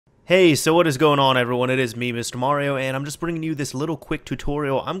Hey, so what is going on everyone? It is me, Mr. Mario, and I'm just bringing you this little quick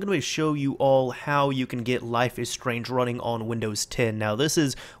tutorial. I'm going to show you all how you can get Life is Strange running on Windows 10. Now this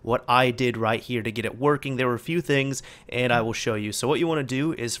is what I did right here to get it working. There were a few things, and I will show you. So what you want to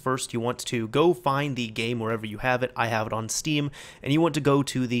do is first you want to go find the game wherever you have it. I have it on Steam, and you want to go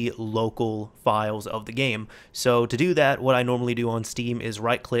to the local files of the game. So to do that, what I normally do on Steam is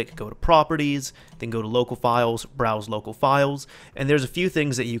right click, go to Properties, then go to Local Files, browse Local Files, and there's a few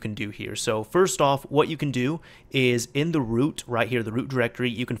things that you can do here. So first off, what you can do is in the root, right here, the root directory,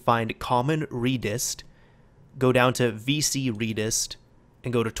 you can find common redist, go down to VC redist,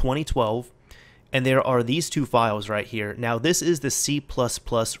 and go to 2012, and there are these two files right here. Now this is the C++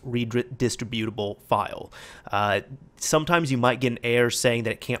 redistributable file. Sometimes you might get an error saying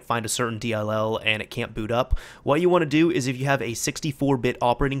that it can't find a certain DLL and it can't boot up. What you want to do is if you have a 64-bit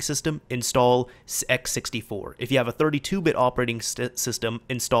operating system, install x64. If you have a 32-bit operating system,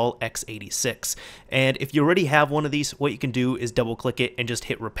 install x86. And if you already have one of these, what you can do is double-click it and just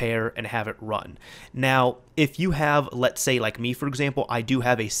hit repair and have it run. Now, if you have, let's say like me for example, I do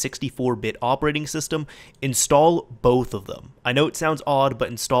have a 64-bit operating system, install both of them. I know it sounds odd, but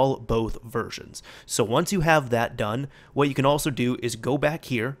install both versions. So once you have that done, what you can also do is go back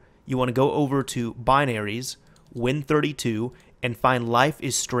here. You want to go over to binaries, Win32, and find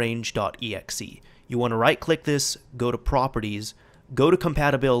lifeisstrange.exe. You want to right click this, go to properties, go to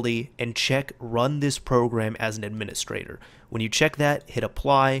compatibility, and check run this program as an administrator. When you check that, hit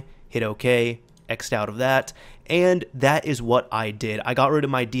apply, hit OK, X'd out of that, and that is what I did. I got rid of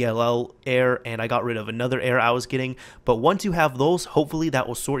my DLL error and I got rid of another error I was getting, but once you have those, hopefully that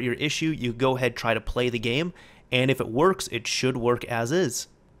will sort your issue. You go ahead, try to play the game, and if it works, it should work as is.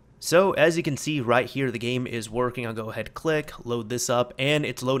 So as you can see right here, the game is working. I'll go ahead, click, load this up, and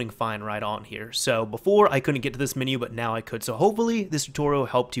it's loading fine right on here. So before I couldn't get to this menu, but now I could. So hopefully this tutorial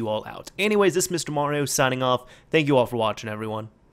helped you all out. Anyways, this is Mr. Mario signing off. Thank you all for watching, everyone.